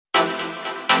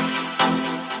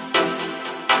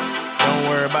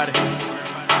everybody.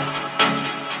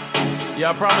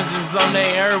 Yeah, I promise this is something they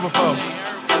ain't heard before.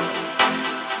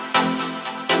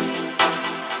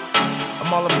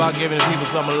 I'm all about giving the people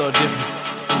something a little different.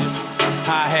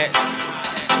 Hi-hats.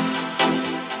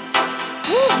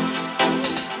 Woo!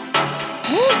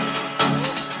 Woo!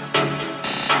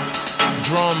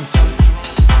 Drums.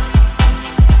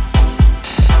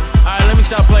 Alright, let me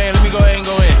stop playing. Let me go ahead and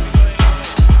go in.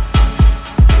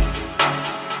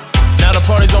 Now the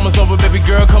party's almost over, baby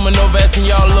girl coming over, asking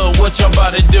y'all, look, what y'all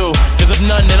about to do? Cause if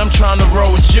nothing, then I'm trying to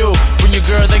roll with you. Bring your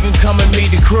girl, they can come and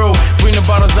meet the crew. Bring the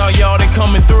bottles out, y'all, they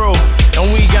coming through. And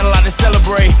we got a lot to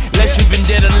celebrate. Unless you've been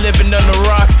dead or living under a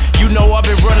rock. You know I've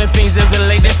been running things as of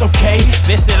late, that's okay.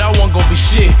 They said I wasn't gonna be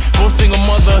shit. Both single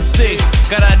mother of 6.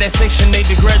 Got out that section 8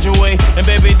 to graduate. And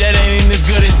baby, that ain't as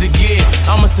good as it gets.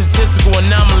 I'm a statistical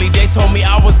anomaly. They told me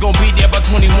I was gonna be there by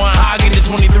 21. How I get to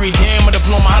 23? Damn, a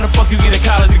diploma. How the fuck you get a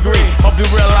college degree? Hope you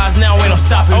realize now ain't no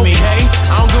stopping me. Hey,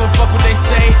 I don't give a fuck what they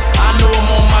say. I know I'm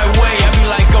on my way. I be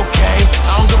like, okay.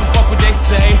 I don't give a fuck what they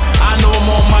say. I know I'm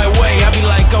on my way. I be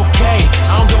like, okay.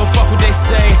 I don't give a fuck what they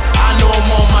say. I know I'm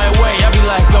on my way. I be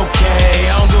like, okay.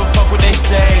 I don't give a fuck what they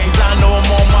say. Cause I know I'm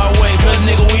on my way. Cause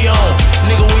nigga, we on.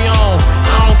 Nigga, we on.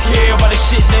 I don't care about the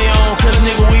shit they on. Cause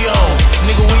nigga, we on.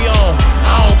 Nigga, we on.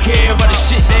 I don't care about the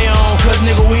shit they on. Cause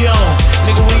nigga, we on.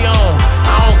 Nigga, we on.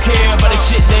 I don't care about the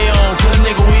shit they on. Cause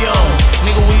nigga, we on.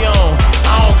 Nigga, we on.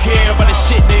 I don't care about the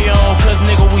shit they on. Cause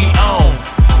nigga, we on.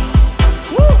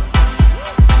 Woo!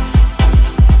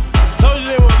 Told you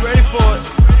they weren't ready for it.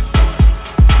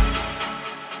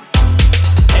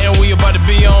 And we about to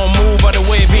be on, move out the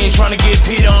way if you ain't tryna get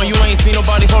peed on. You ain't seen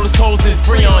nobody hold his cold since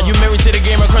Freon. You married to the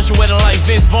game and crush your wedding like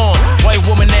Vince Vaughn. White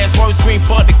woman ass, why we scream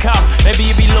fuck the cop? Maybe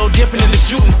it be a little different in the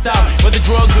shooting stop. But the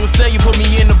drugs will say you put me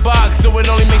in the box, so it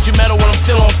only makes you matter when I'm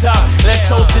still on top. Let's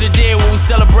toast to the day when we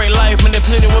celebrate life. Man, there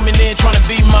plenty women there tryna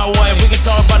be my wife. We can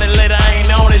talk about it later, I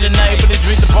ain't on it tonight. But the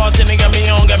drink, the bartender got me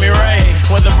on, got me right.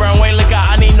 When the brown way look out,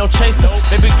 I need no chaser.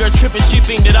 Baby girl tripping, she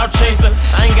think that I'll chase her.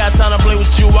 I ain't got time to play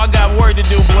with you, I got work to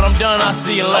do. But when I'm done, I'll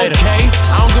see you later. Okay,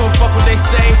 I don't give a fuck what they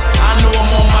say. I know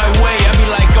I'm on my way. I be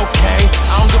like, okay.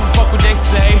 I don't give a fuck what they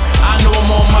say. I know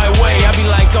I'm on my way. I be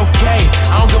like, okay.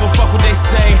 I don't give a fuck what they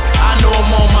say. I know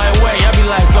I'm on my way. I be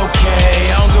like,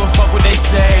 okay. I don't give a fuck what they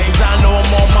say. Cause I know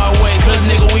I'm on my way. Cause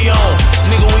nigga, we on.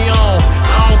 Nigga, we on.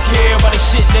 I don't care about the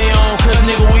shit they on. Cause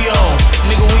nigga, we on.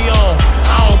 Nigga, we on.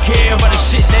 I don't care about the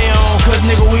shit they on. Cause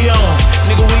nigga, we on.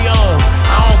 Nigga, we on.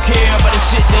 I don't care about the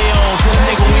shit they on. Cause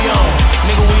nigga, we on.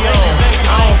 Nigga, we on.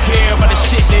 I don't care about the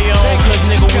shit they on. Cause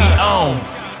nigga, we on.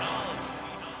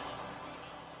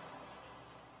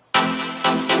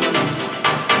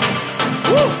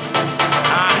 Woo!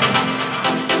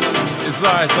 It's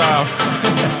alright, it's alright.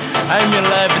 I ain't mean to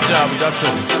laugh at y'all, but y'all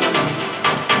tripping.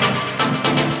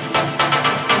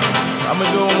 I'ma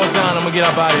do it one more time, I'ma get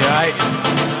up out of here, alright?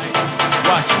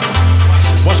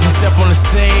 Watch me step on the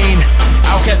scene.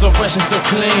 Outcast so fresh and so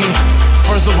clean.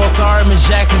 First of all, sorry, Miss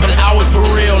Jackson, but I was for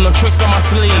real. No tricks on my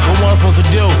sleeve, what I'm supposed to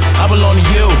do, I belong to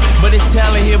you. But this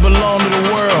talent here belong to the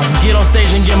world. Get on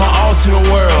stage and give my all to the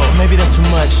world. Maybe that's too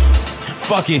much.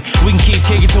 Fuck it, we can keep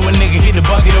kicking till a nigga hit the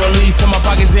bucket. Or at least in my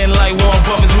pockets in like Warren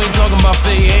Buffett. We ain't talking about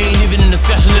fate, ain't even in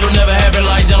discussion. It'll never happen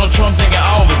like Donald Trump taking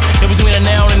office. In between the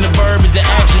noun and the verb is the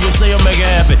action. You'll say you'll make it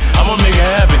happen, I'ma make it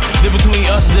happen. In between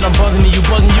us is that I'm buzzing and you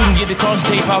buzzing. You can get the caution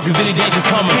tape out cause Vinny Danger's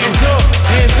coming. Hands up,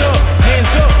 hands up,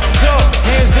 hands up,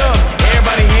 hands up.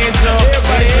 Everybody hands up,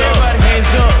 hands up,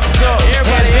 hands up,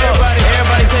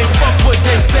 everybody say fuck what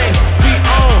they say. We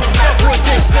on, fuck what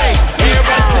they say.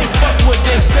 Everybody say fuck what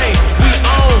they say. We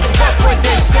on, fuck what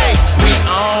they say. We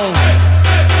on.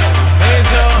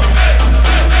 Hands up,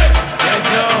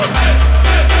 hands up.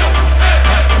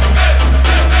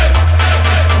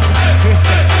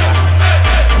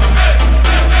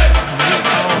 Cause we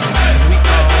on, cause we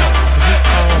on, cause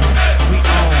we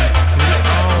on, cause we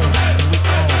on, cause we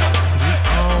on, cause we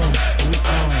on, cause we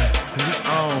on,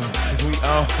 cause we on, cause we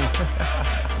on.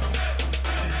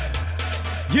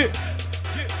 Yeah.